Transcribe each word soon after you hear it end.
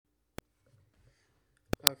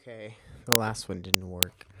Okay, the last one didn't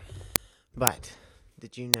work. But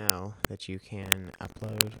did you know that you can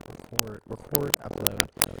record,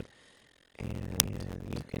 upload,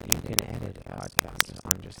 and you can edit a podcast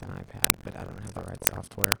on just an iPad? But I don't have the right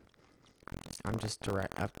software. I'm just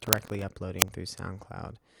directly uploading through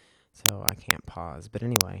SoundCloud, so I can't pause. But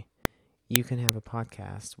anyway, you can have a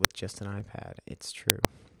podcast with just an iPad. It's true.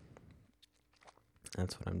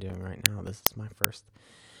 That's what I'm doing right now. This is my first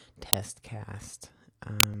test cast.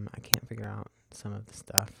 I can't figure out some of the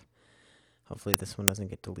stuff. Hopefully this one doesn't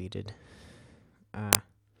get deleted.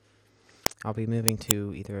 I'll be moving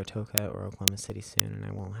to either Atoka or Oklahoma City soon, and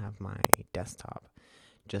I won't have my desktop,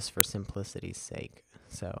 just for simplicity's sake.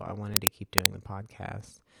 So I wanted to keep doing the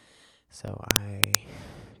podcast. So I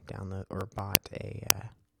bought a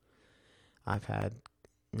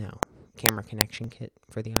camera connection kit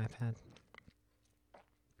for the iPad.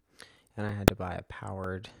 And I had to buy a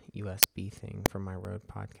powered USB thing for my Rode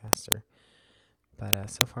Podcaster. But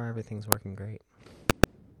so far everything's working great.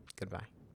 Goodbye.